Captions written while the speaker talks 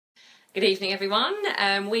Good evening, everyone.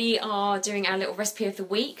 We are doing our little recipe of the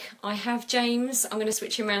week. I have James, I'm going to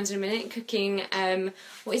switch him around in a minute, cooking,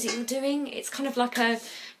 what is it you're doing? It's kind of like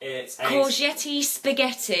it's courgetti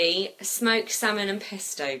spaghetti smoked salmon and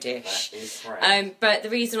pesto dish. That is correct. But the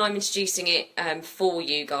reason I'm introducing it for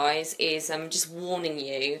you guys is I'm just warning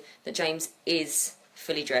you that James is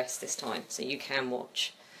fully dressed this time, so you can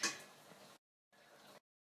watch.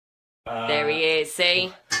 There he is,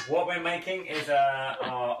 see? What we're making is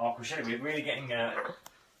our courgette. We're really getting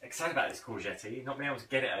excited about this courgette, not being able to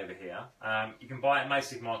get it over here. You can buy it in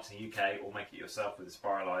most supermarkets in the UK or make it yourself with a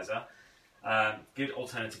spiralizer. Good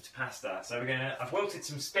alternative to pasta. So I've wilted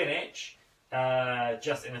some spinach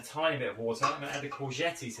just in a tiny bit of water. I'm going to add the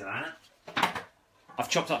courgette to that. I've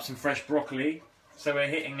chopped up some fresh broccoli. So we're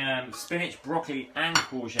hitting spinach, broccoli and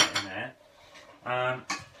courgette in there.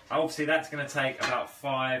 Obviously that's going to take about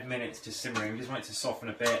 5 minutes to simmering. We just want it to soften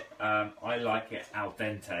a bit. I like it al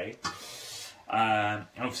dente. And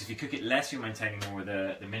obviously if you cook it less, you're maintaining more of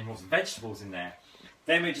the minerals and vegetables in there.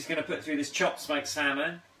 Then we're just going to put through this chopped smoked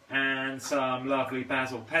salmon and some lovely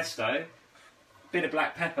basil pesto, bit of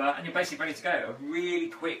black pepper, and you're basically ready to go. A really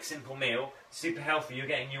quick, simple meal, super healthy. You're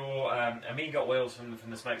getting your omega oils from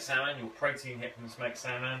the smoked salmon, your protein hit from the smoked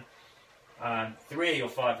salmon, 3 or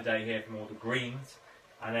 5 a day here from all the greens.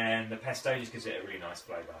 And then the pesto just gives it a really nice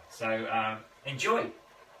flavour. So enjoy!